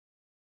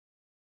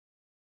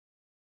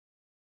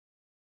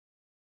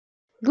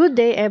Good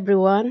day,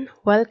 everyone.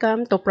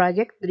 Welcome to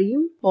Project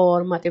Dream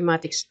for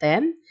Mathematics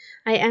 10.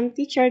 I am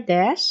Teacher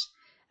DHES.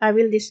 I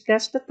will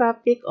discuss the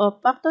topic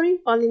of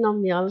factoring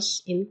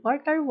polynomials in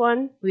Quarter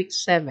 1, Week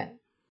 7.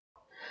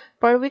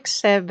 For Week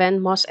 7,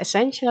 most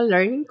essential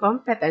learning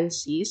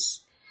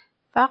competencies,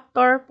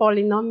 factor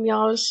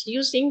polynomials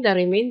using the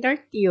remainder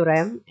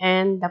theorem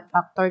and the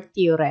factor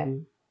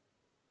theorem.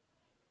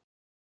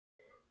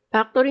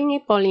 Factoring a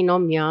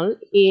polynomial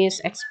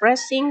is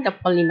expressing the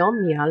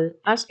polynomial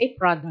as a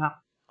product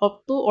of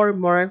two or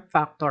more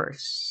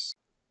factors.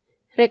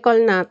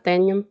 Recall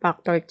natin yung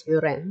factor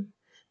theorem.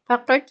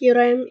 Factor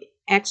theorem,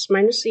 x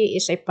minus c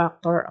is a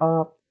factor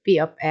of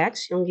p of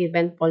x, yung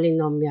given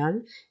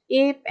polynomial,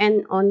 if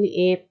and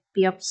only if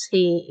p of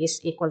c is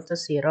equal to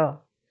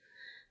 0.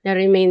 The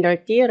remainder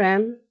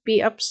theorem, p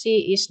of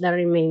c is the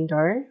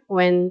remainder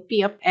when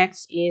p of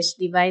x is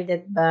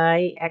divided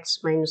by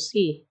x minus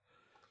c.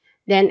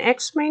 Then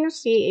x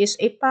minus c is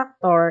a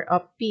factor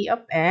of p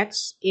of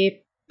x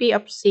if p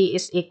of c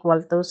is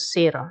equal to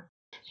 0.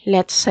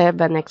 Let's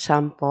have an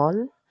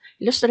example.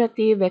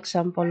 Illustrative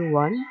example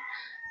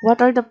 1.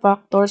 What are the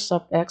factors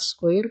of x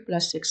squared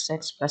plus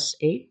 6x plus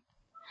 8?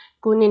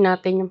 Kunin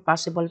natin yung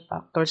possible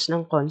factors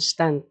ng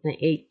constant na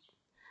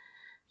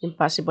 8. Yung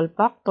possible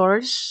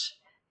factors,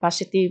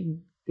 positive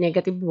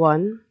negative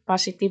 1,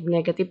 positive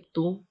negative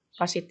 2,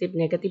 positive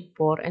negative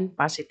 4, and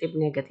positive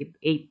negative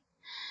 8.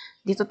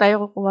 Dito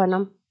tayo kukuha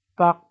ng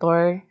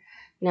factor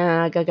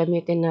na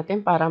gagamitin natin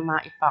para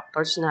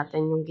ma-factors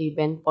natin yung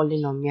given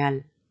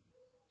polynomial.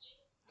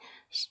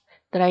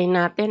 Try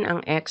natin ang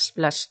x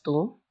plus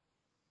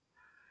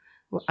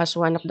 2 as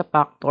one of the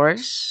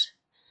factors.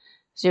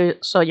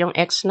 So yung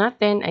x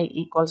natin ay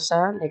equal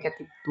sa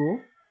negative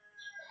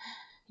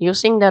 2.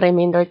 Using the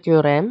remainder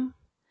theorem,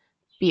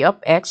 p of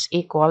x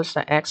equals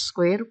sa x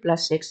squared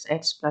plus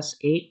 6x plus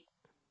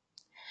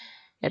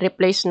 8.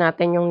 I-replace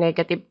natin yung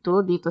negative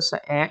 2 dito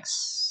sa x,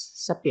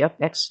 sa p of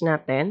x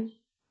natin.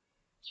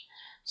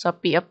 So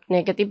p of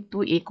negative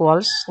 2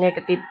 equals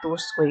negative 2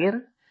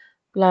 squared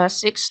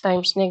plus 6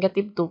 times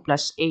negative 2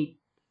 plus 8.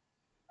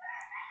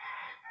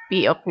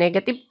 P of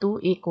negative 2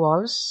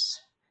 equals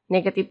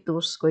negative 2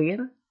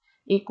 squared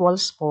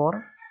equals 4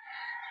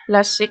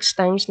 plus 6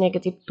 times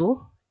negative 2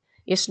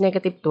 is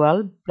negative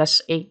 12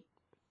 plus 8.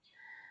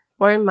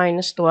 4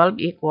 minus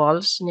 12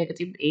 equals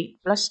negative 8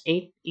 plus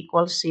 8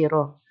 equals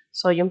 0.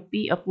 So, yung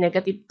P of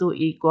negative 2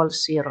 equals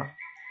 0.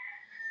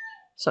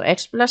 So,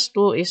 x plus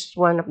 2 is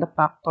one of the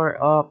factor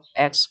of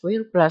x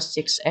squared plus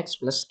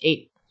 6x plus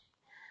 8.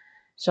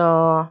 So,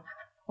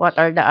 what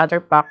are the other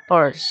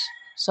factors?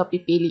 So,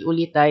 pipili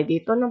ulit tayo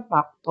dito ng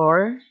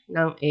factor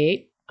ng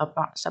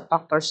 8, sa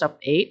factors of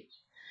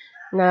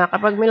 8, na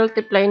kapag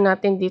multiply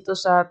natin dito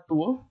sa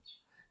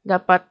 2,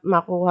 dapat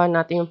makuha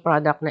natin yung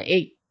product na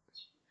 8.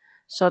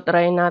 So,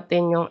 try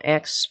natin yung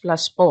x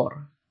plus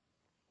 4.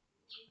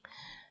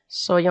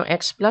 So, yung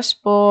x plus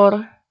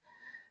 4,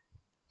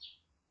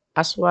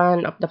 as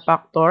one of the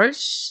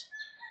factors,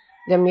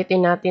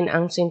 gamitin natin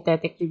ang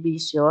synthetic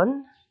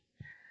division.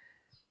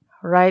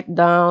 Write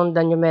down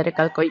the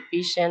numerical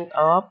coefficient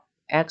of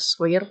x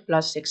squared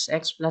plus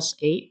 6x plus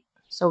 8.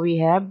 So, we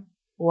have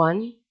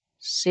 1,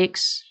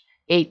 6,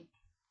 8.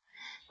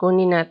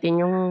 Kunin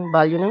natin yung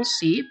value ng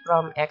c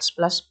from x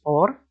plus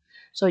 4.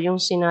 So, yung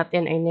c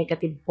natin ay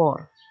negative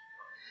 4.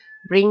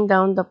 Bring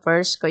down the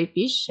first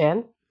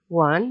coefficient,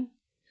 1.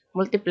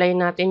 Multiply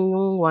natin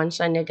yung 1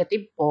 sa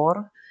negative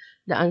 4.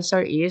 The answer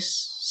is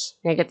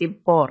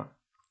negative 4.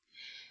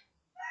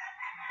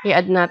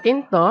 I-add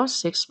natin to,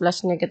 6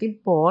 plus negative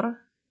 4.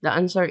 The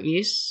answer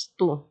is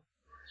 2.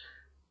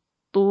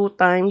 2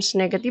 times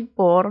negative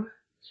 4.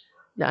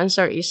 The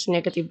answer is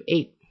negative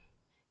 8.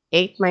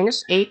 8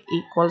 minus 8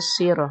 equals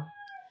 0.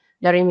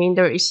 The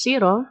remainder is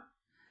 0.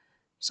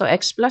 So,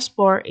 x plus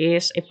 4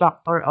 is a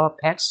factor of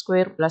x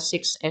squared plus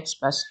 6x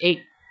plus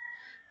 8.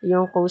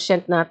 Yung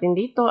quotient natin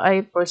dito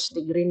ay first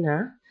degree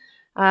na.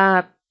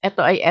 At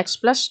ito ay x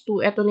plus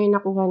 2. Ito na yung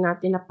nakuha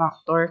natin na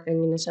factor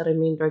kanina sa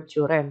remainder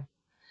theorem.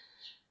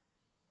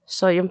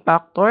 So, yung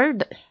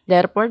factor,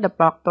 therefore, the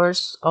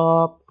factors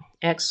of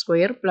x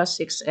squared plus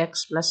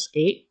 6x plus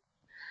 8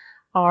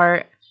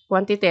 are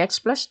quantity x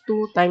plus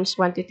 2 times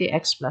quantity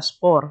x plus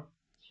 4.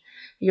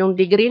 Yung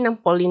degree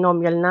ng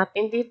polynomial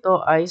natin dito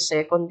ay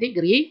second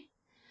degree.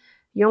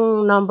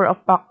 Yung number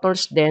of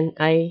factors din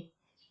ay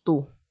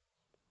 2.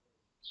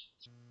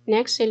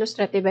 Next,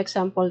 illustrative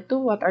example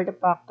 2. What are the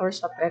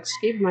factors of x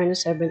cubed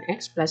minus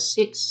 7x plus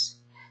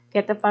 6?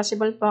 Get the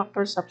possible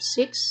factors of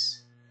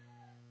 6.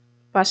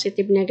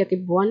 Positive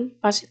negative 1,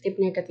 positive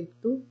negative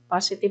 2,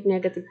 positive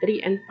negative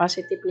 3, and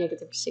positive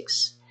negative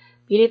 6.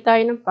 Pili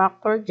tayo ng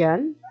factor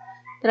dyan.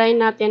 Try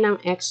natin ang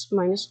x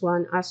minus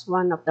 1 as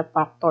one of the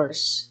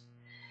factors.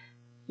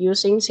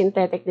 Using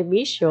synthetic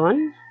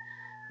division,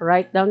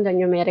 write down the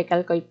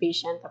numerical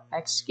coefficient of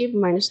x cubed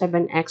minus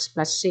 7x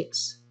plus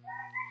 6.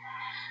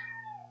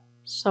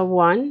 So,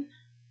 1,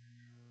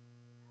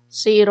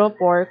 0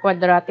 for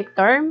quadratic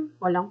term.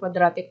 Walang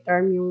quadratic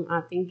term yung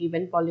ating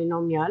given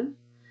polynomial.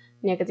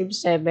 Negative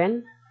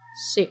 7,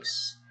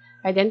 6.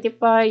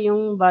 Identify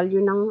yung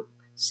value ng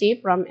c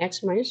from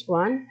x minus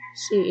 1.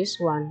 c is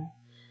 1.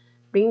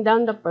 Bring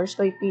down the first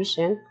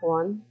coefficient,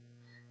 1.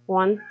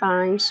 1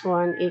 times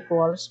 1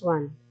 equals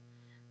 1.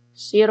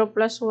 0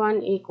 plus 1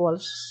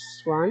 equals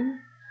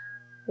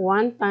 1.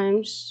 1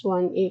 times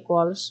 1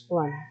 equals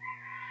 1.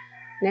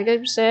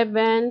 Negative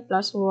 7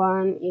 plus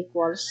 1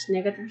 equals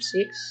negative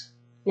 6.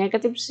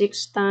 Negative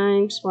 6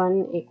 times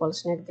 1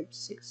 equals negative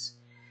 6.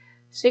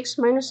 6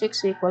 minus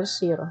 6 equals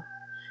 0.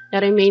 The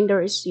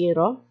remainder is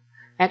 0.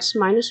 X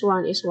minus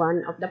 1 is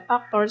one of the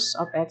factors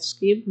of x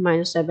cubed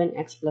minus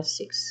 7x plus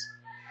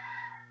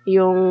 6.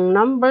 Yung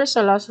number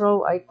sa last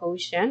row ay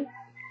quotient.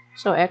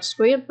 So, x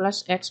squared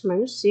plus x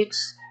minus 6,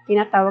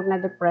 tinatawag na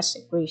depressed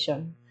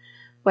equation.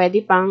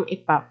 Pwede pang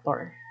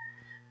i-factor.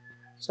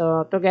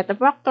 So, to get the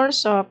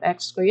factors of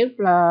x squared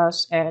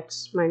plus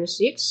x minus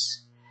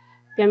 6,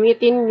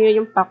 gamitin nyo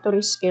yung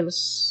factoring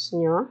skills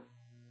nyo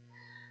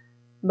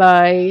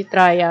by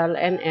trial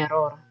and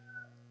error.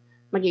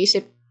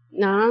 Mag-iisip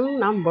ng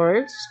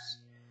numbers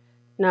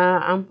na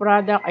ang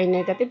product ay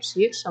negative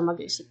 6. So,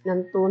 mag-iisip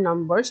ng two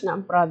numbers na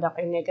ang product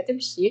ay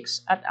negative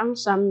 6 at ang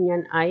sum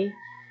niyan ay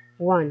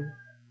 1.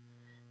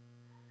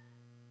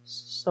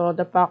 So,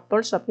 the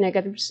factors of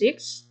negative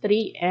 6,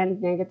 3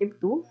 and negative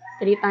 2.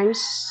 3 times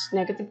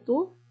negative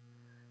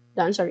 2,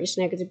 the answer is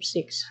negative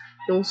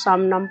 6. Yung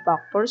sum ng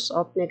factors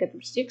of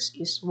negative 6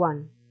 is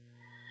 1.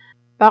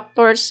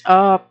 Factors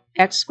of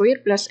x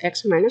squared plus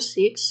x minus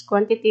 6,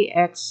 quantity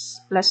x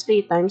plus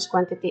 3 times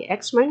quantity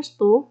x minus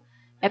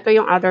 2. Ito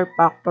yung other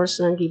factors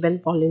ng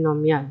given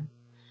polynomial.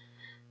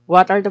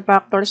 What are the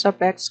factors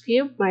of x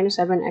cubed minus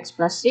 7x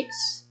plus 6?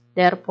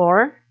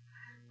 Therefore,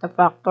 the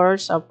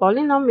factors of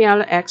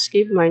polynomial x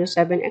cubed minus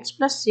 7x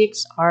plus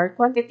 6 are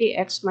quantity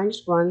x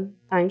minus 1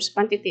 times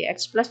quantity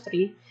x plus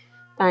 3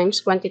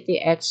 times quantity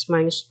x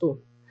minus 2.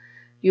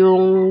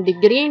 Yung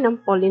degree ng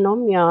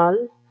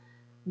polynomial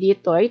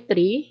dito ay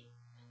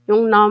 3.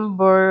 Yung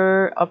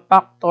number of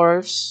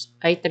factors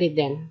ay 3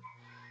 din.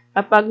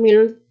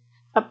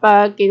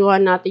 Kapag kinuha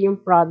natin yung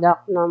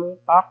product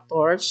ng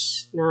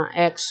factors na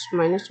x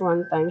minus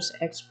 1 times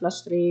x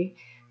plus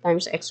 3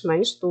 times x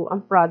minus 2,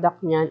 ang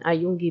product niyan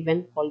ay yung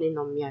given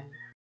polynomial.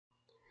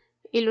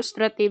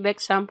 Illustrative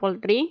example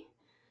 3.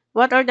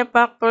 What are the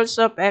factors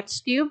of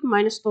x cubed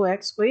minus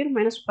 2x squared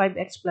minus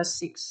 5x plus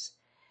 6?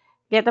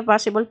 Get the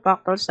possible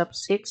factors of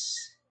 6.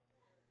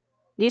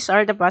 These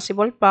are the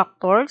possible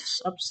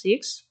factors of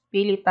 6.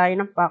 Pili tayo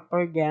ng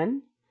factor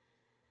dyan.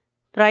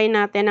 Try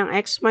natin ang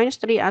x minus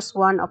 3 as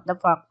one of the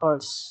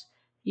factors.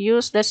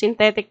 Use the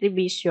synthetic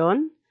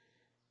division.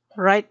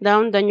 Write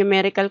down the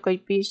numerical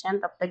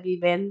coefficient of the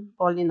given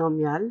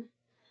polynomial.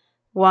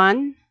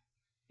 1,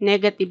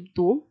 negative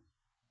 2,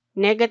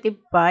 negative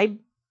 5,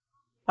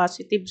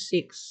 positive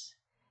 6.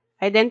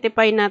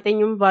 Identify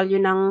natin yung value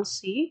ng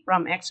c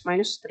from x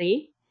minus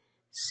 3.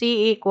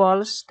 c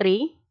equals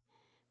 3.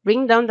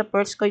 Bring down the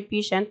first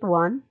coefficient,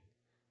 1.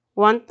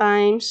 1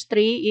 times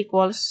 3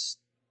 equals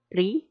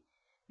 3.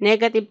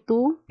 Negative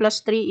 2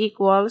 plus 3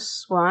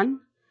 equals 1.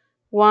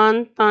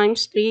 1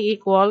 times 3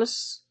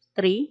 equals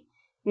 3.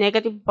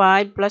 Negative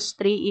 5 plus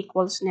 3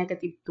 equals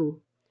negative 2.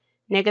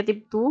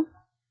 Negative 2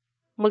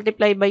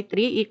 multiplied by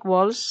 3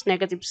 equals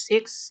negative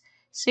 6.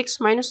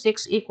 6 minus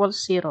 6 equals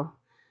 0.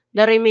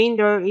 The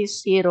remainder is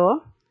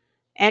 0.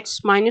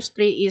 X minus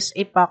 3 is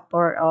a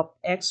factor of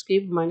x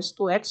cubed minus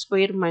 2x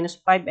squared minus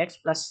 5x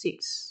plus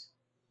 6.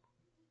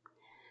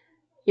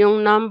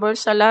 Yung number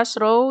sa last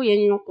row,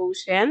 yan yung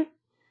quotient.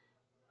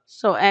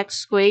 So,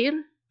 x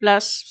squared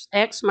plus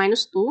x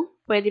minus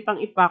 2, pwede pang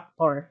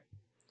i-factor.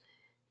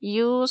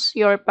 Use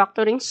your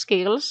factoring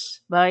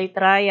skills by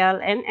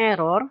trial and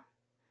error.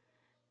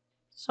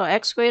 So,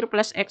 x squared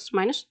plus x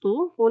minus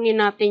 2,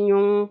 kunin natin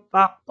yung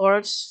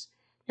factors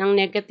ng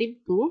negative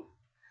 2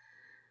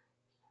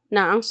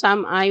 na ang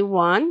sum ay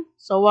 1.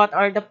 So, what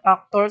are the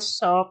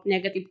factors of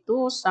negative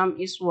 2? Sum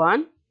is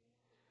 1.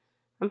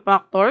 Ang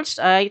factors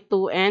ay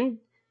 2 and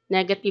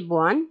negative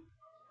 1.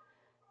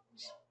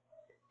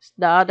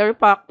 The other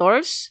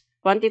factors,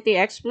 quantity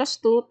x plus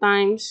 2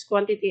 times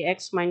quantity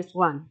x minus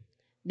 1.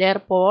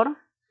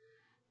 Therefore,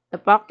 the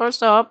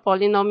factors of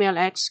polynomial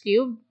x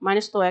cubed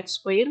minus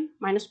 2x squared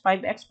minus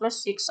 5x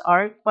plus 6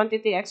 are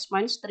quantity x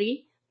minus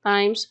 3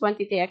 times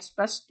quantity x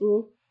plus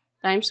 2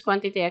 times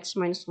quantity x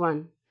minus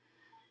 1.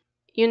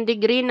 Yung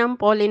degree ng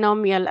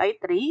polynomial ay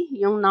 3,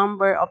 yung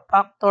number of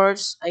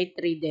factors ay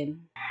 3 din.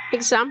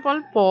 Example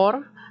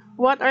 4.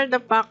 What are the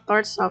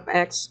factors of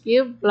x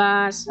cubed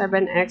plus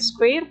 7x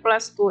squared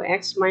plus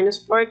 2x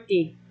minus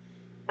 40?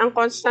 Ang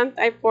constant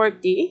ay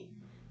 40.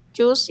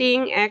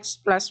 Choosing x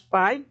plus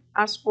 5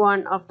 as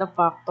one of the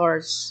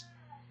factors.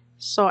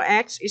 So,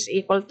 x is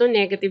equal to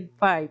negative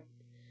 5.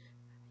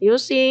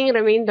 Using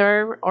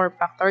remainder or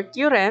factor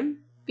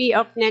theorem, p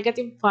of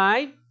negative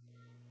 5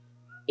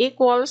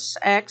 equals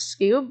x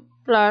cubed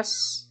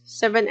plus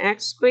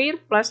 7x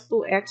squared plus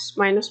 2x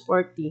minus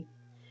 40.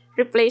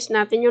 Replace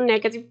natin yung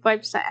negative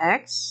 5 sa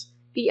x.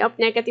 P of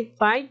negative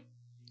 5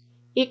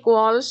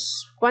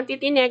 equals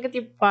quantity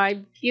negative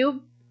 5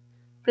 cubed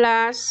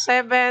plus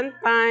 7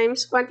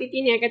 times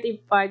quantity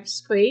negative 5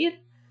 squared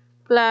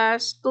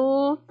plus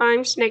 2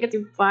 times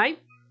negative 5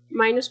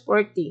 minus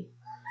 40.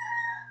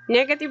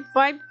 Negative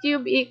 5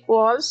 cube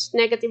equals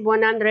negative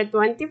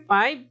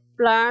 125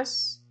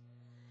 plus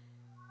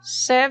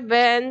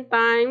 7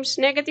 times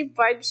negative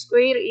 5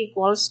 square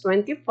equals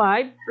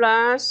 25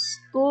 plus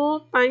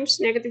 2 times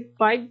negative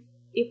 5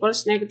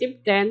 equals negative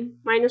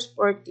 10 minus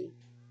 40.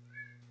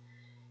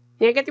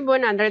 Negative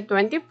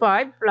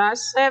 125 plus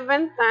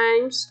 7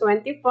 times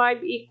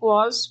 25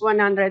 equals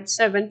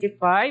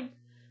 175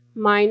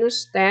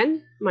 minus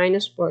 10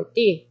 minus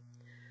 40.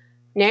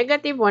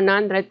 Negative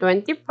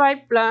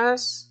 125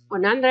 plus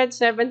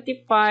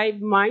 175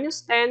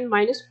 minus 10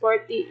 minus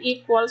 40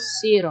 equals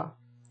 0.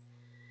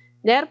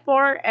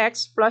 Therefore,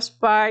 x plus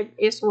 5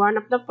 is one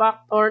of the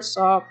factors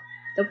of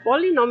the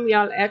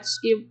polynomial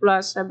x cubed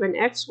plus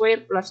 7x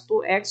squared plus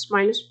 2x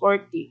minus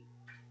 40.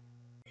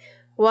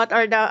 What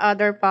are the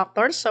other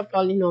factors of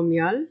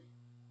polynomial?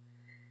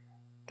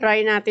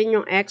 Try natin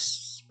yung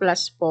x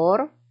plus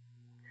 4.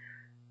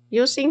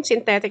 Using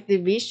synthetic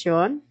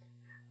division,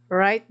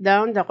 write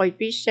down the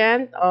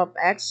coefficient of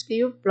x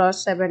cubed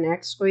plus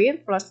 7x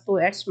squared plus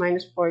 2x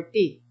minus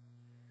 40.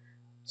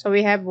 So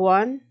we have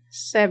 1,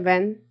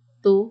 7,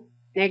 2,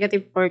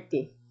 negative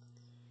 40.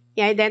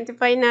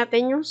 I-identify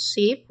natin yung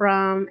c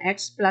from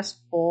x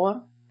plus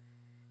 4.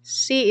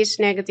 c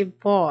is negative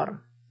 4.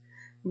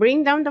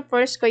 Bring down the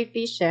first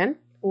coefficient,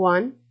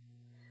 1.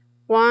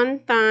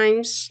 1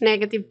 times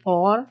negative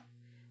 4,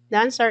 the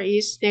answer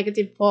is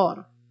negative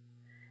 4.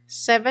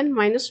 7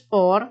 minus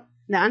 4,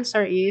 the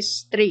answer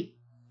is 3.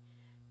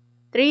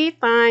 3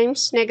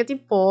 times negative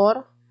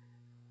 4,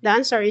 the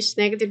answer is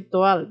negative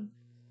 12.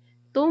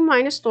 2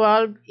 minus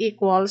 12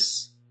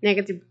 equals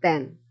negative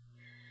 10.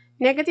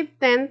 Negative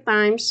 10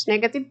 times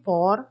negative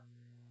 4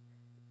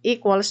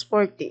 equals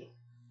 40.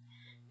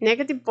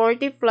 Negative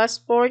 40 plus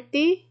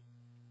 40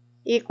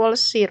 equals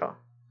 0.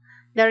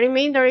 The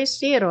remainder is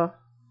 0.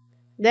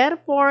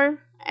 Therefore,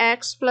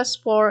 x plus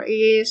 4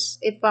 is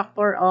a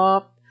factor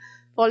of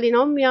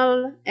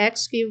polynomial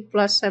x cubed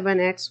plus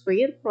 7x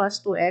squared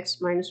plus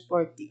 2x minus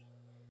 40.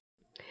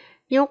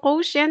 Yung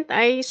quotient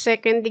ay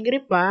second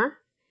degree pa.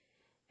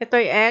 Ito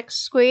ay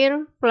x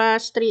squared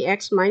plus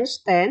 3x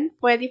minus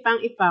 10. Pwede pang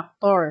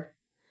i-factor.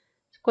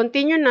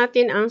 Continue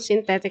natin ang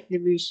synthetic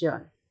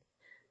division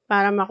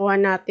para makuha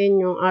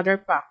natin yung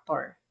other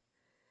factor.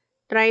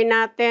 Try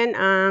natin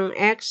ang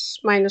x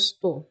minus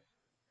 2.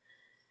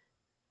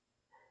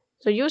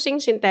 So, using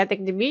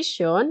synthetic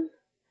division,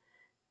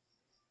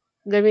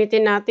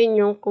 gamitin natin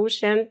yung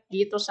quotient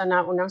dito sa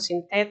naunang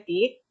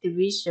synthetic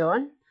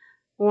division.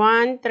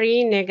 1,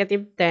 3,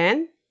 negative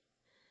 10.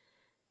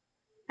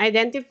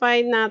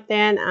 Identify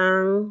natin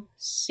ang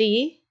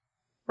c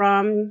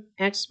from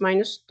x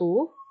minus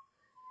 2.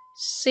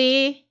 c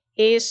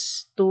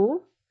is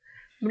 2.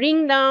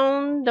 Bring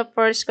down the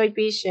first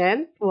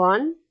coefficient,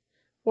 1.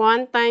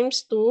 1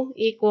 times 2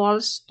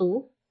 equals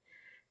 2.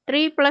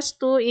 3 plus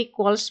 2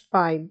 equals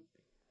 5.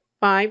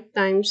 5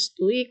 times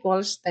 2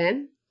 equals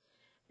 10.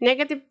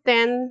 Negative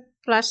 10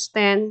 plus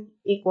 10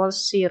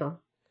 equals 0.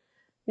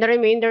 The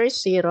remainder is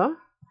 0.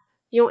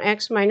 Yung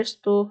x minus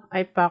 2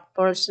 ay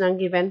factors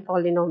ng given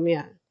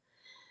polynomial.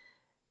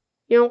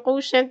 Yung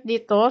quotient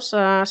dito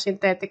sa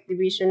synthetic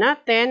division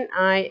natin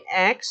ay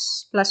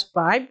x plus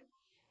 5.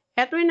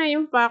 Ito na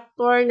yung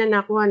factor na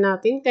nakuha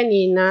natin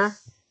kanina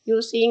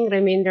using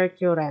remainder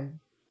theorem.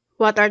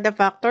 What are the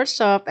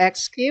factors of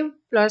x cubed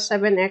plus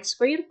 7x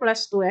squared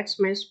plus 2x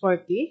minus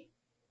 40?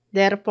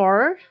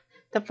 Therefore,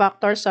 the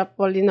factors of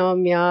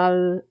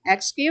polynomial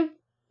x cubed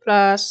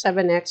plus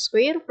 7x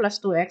squared plus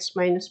 2x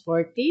minus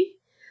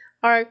 40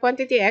 are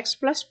quantity x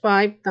plus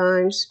 5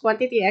 times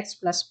quantity x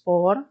plus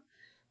 4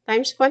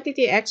 times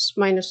quantity x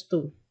minus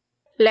 2.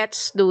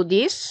 Let's do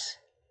this.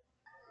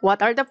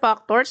 What are the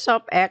factors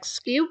of x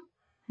cubed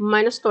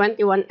minus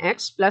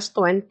 21x plus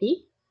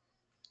 20?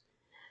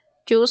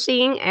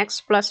 Choosing x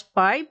plus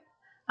 5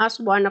 as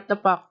one of the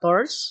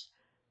factors.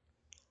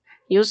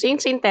 Using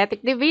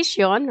synthetic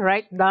division,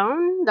 write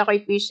down the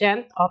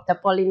coefficient of the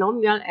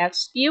polynomial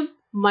x cubed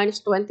minus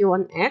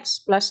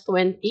 21x plus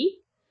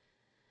 20.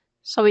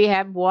 So we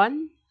have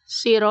 1,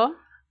 0,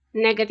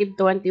 negative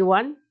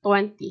 21,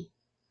 20.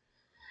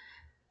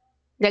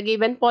 The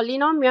given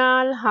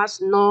polynomial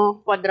has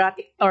no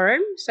quadratic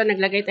term, so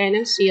naglagay tayo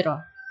ng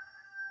 0.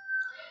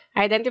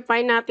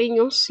 Identify natin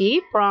yung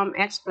c from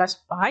x plus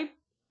 5.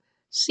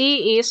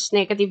 c is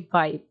negative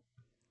 5.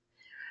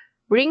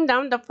 Bring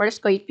down the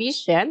first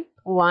coefficient,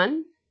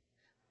 1.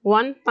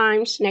 1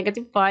 times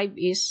negative 5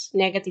 is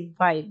negative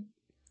 5.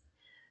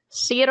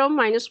 0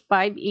 minus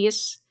 5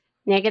 is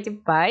negative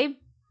 5.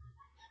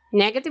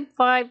 Negative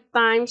 5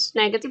 times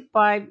negative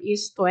 5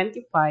 is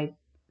 25.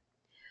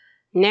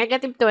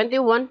 Negative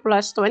 21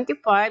 plus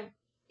 25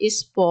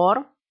 is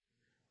 4.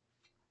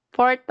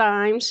 4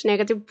 times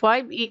negative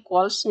 5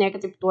 equals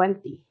negative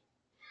 20.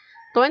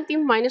 20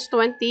 minus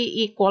 20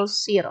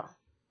 equals 0.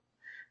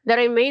 The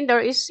remainder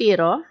is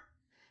 0.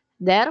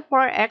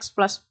 Therefore, x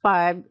plus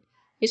 5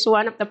 is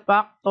one of the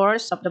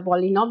factors of the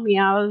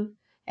polynomial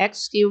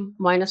x cubed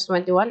minus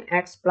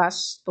 21x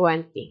plus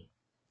 20.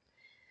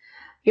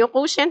 Yung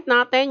quotient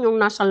natin, yung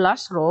nasa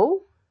last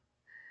row,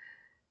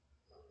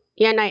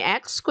 yan ay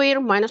x squared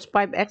minus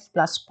 5x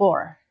plus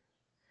 4.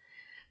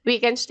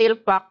 We can still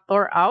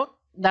factor out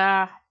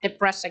the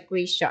depressed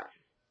equation.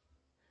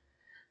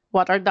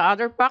 What are the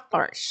other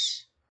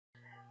factors?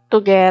 To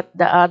get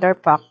the other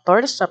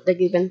factors of the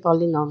given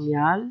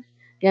polynomial,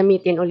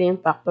 gamitin uli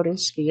yung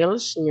factoring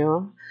skills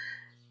nyo.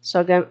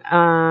 So,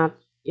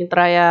 yung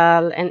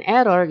trial and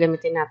error,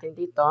 gamitin natin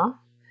dito.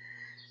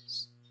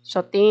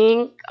 So,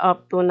 think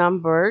of two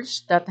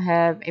numbers that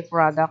have a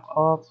product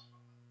of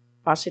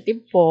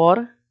positive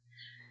 4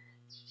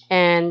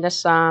 and the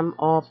sum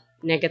of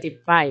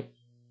negative 5.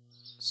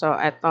 So,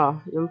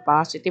 ito, yung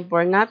positive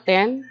 4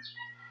 natin,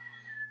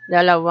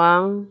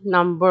 dalawang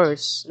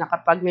numbers na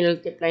kapag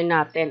multiply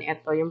natin,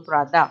 ito yung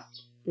product.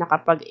 Na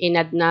kapag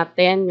in-add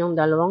natin yung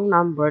dalawang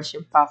numbers,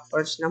 yung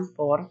factors ng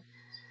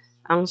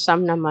 4, ang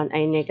sum naman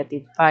ay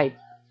negative 5.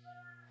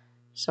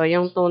 So,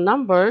 yung two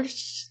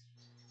numbers,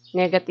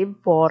 negative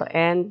 4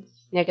 and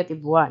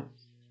negative 1.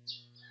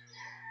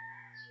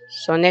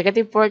 So,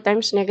 negative 4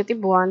 times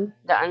negative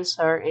 1, the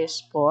answer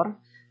is 4.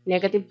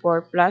 Negative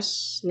 4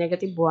 plus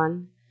negative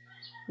 1,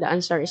 the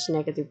answer is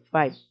negative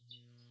 5.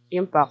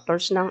 Yung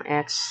factors ng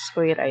x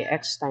squared ay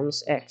x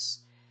times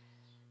x.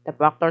 The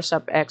factors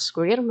of x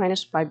squared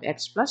minus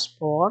 5x plus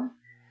 4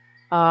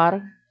 are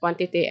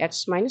quantity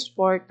x minus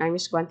 4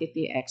 times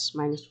quantity x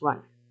minus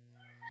 1.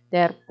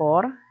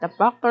 Therefore, the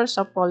factors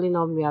of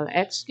polynomial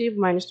x cubed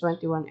minus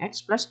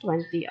 21x plus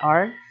 20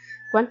 are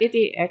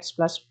quantity x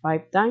plus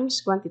 5 times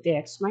quantity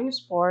x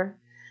minus 4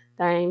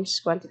 times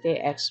quantity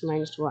x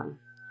minus 1.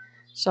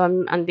 So,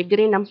 ang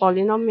degree ng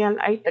polynomial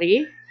ay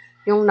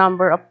 3. Yung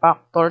number of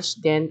factors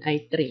din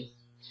ay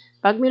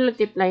 3. Pag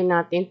multiply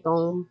natin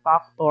itong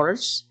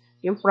factors,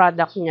 yung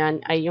product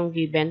niyan ay yung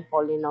given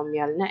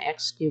polynomial na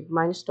x cubed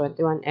minus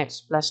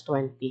 21x plus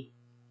 20.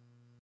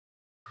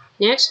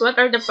 Next, what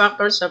are the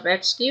factors of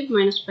x cubed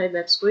minus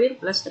 5x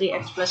squared plus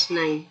 3x plus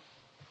 9?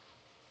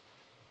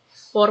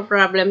 For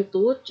problem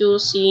 2,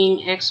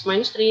 choosing x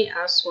minus 3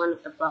 as one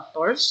of the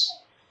factors.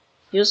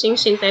 Using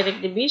synthetic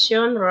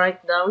division,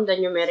 write down the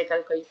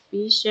numerical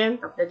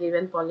coefficient of the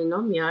given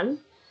polynomial.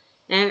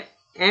 And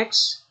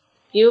x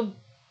cubed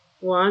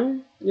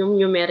 1, yung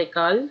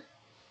numerical.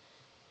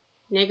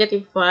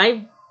 Negative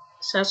 5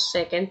 sa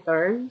second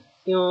term,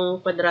 yung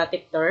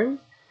quadratic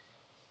term.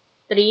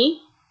 3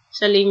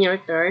 sa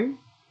linear term.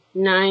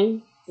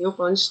 9 yung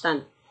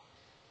constant.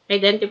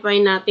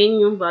 Identify natin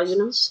yung value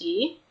ng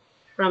c.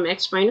 From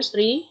x minus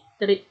 3,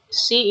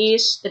 c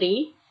is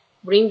 3.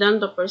 Bring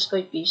down the first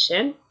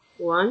coefficient,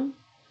 1.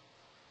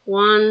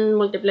 1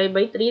 multiplied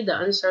by 3, the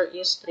answer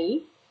is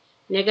 3.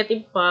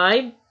 Negative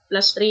 5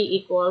 plus 3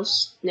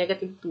 equals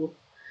negative 2.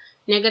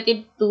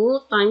 Negative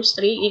 2 times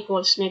 3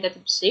 equals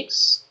negative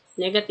 6.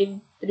 Negative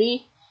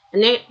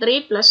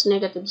 3 plus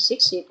negative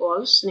 6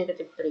 equals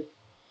negative 3.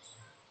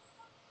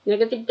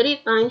 Negative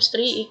 3 times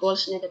 3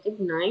 equals negative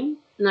 9.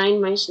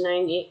 9 minus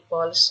 9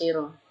 equals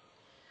 0.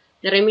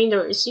 The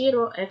remainder is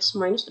 0. X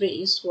minus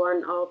 3 is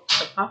one of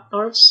the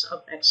factors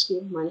of x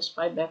cubed minus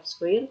 5x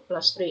squared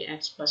plus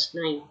 3x plus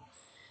 9.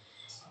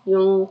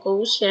 Yung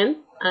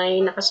quotient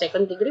ay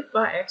naka-second degree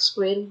pa, x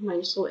squared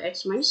minus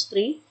 2x minus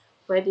 3.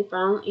 Pwede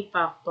pang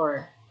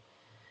i-factor.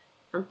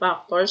 Ang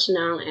factors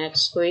ng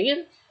x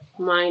squared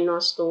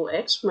minus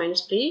 2x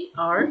minus 3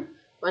 are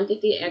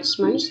quantity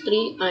x minus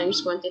 3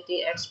 times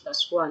quantity x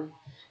plus 1.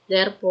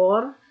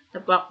 Therefore,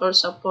 the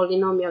factors of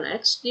polynomial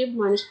x cubed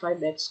minus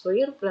 5x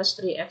squared plus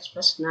 3x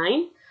plus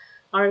 9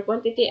 are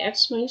quantity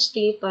x minus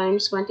 3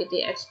 times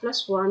quantity x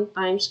plus 1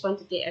 times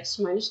quantity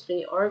x minus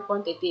 3 or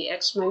quantity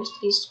x minus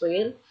 3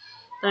 squared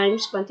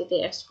times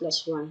quantity x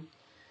plus 1.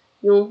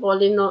 Yung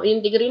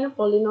degree ng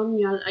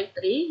polynomial ay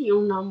 3,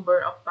 yung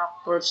number of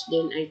factors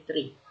din ay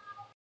 3.